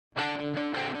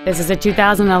This is a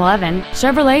 2011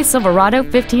 Chevrolet Silverado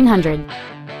 1500.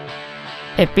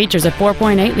 It features a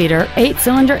 4.8-liter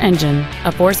 8-cylinder engine,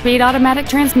 a 4-speed automatic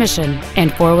transmission, and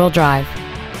 4-wheel drive.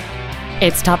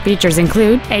 Its top features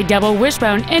include a double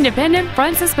wishbone independent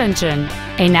front suspension,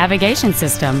 a navigation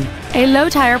system, a low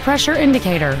tire pressure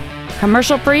indicator,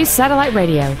 commercial-free satellite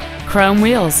radio, chrome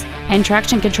wheels, and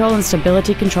traction control and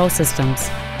stability control systems.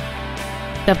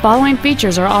 The following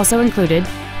features are also included: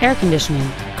 air conditioning,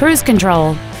 cruise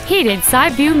control, heated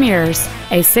side view mirrors,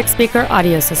 a 6-speaker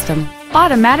audio system,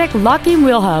 automatic locking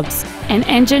wheel hubs, an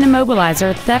engine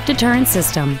immobilizer theft deterrent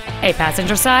system, a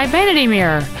passenger side vanity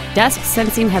mirror, dusk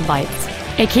sensing headlights,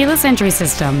 a keyless entry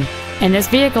system, and this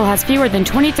vehicle has fewer than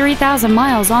 23,000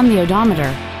 miles on the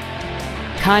odometer.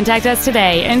 Contact us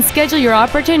today and schedule your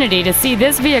opportunity to see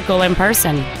this vehicle in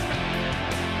person.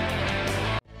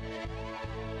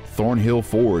 Thornhill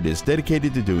Ford is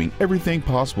dedicated to doing everything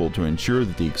possible to ensure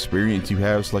that the experience you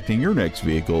have selecting your next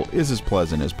vehicle is as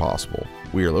pleasant as possible.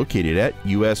 We are located at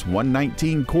US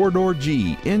 119 Corrider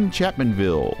G in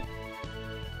Chapmanville.